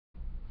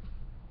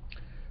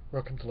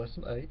Welcome to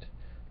Lesson 8.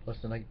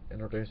 Lesson 8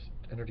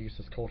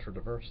 introduces cultural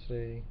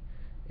diversity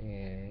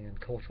and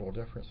cultural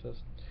differences.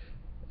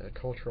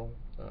 Cultural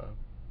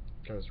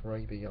goes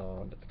way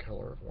beyond the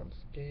color of one's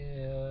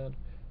skin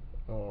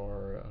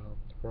or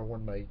where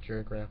one may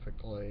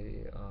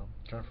geographically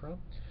come from.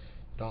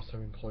 It also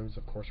includes,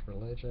 of course,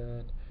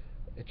 religion,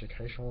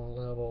 educational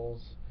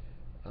levels,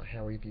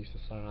 how we view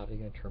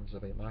society in terms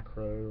of a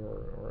micro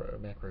or a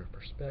macro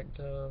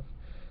perspective,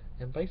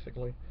 and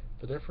basically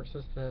the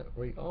differences that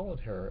we all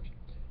inherit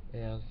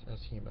as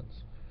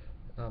humans.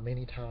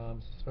 Many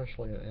times,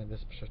 especially in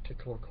this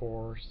particular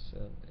course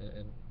and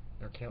in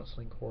our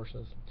counseling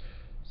courses,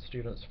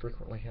 students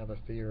frequently have a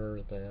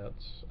fear that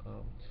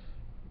um,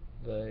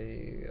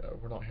 they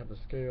will not have the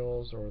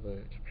skills or the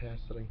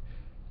capacity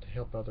to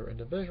help other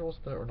individuals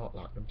that are not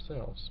like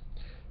themselves.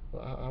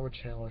 Well, I would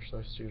challenge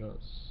those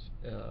students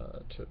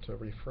to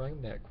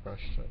reframe that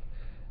question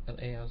and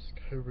ask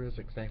who is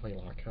exactly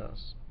like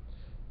us.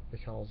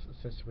 Because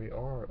since we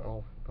are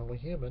all only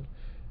human,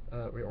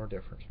 we are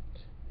different.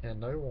 And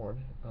no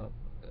one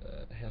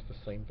has the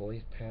same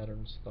belief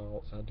patterns,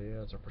 thoughts,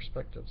 ideas, or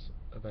perspectives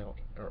about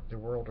the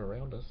world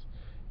around us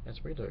as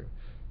we do.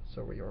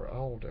 So we are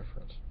all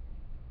different.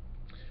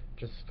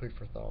 Just food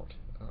for thought.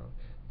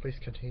 Please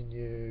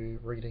continue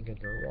reading in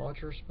your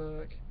Rogers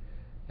book,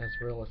 as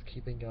well as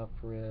keeping up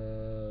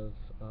with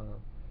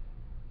um,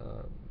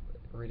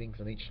 readings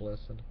in each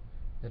lesson,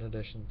 in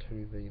addition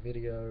to the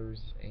videos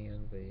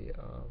and the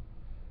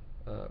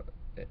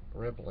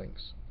web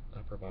links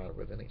I provide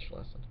within each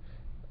lesson.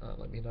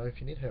 Let me know if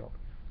you need help.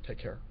 Take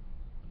care.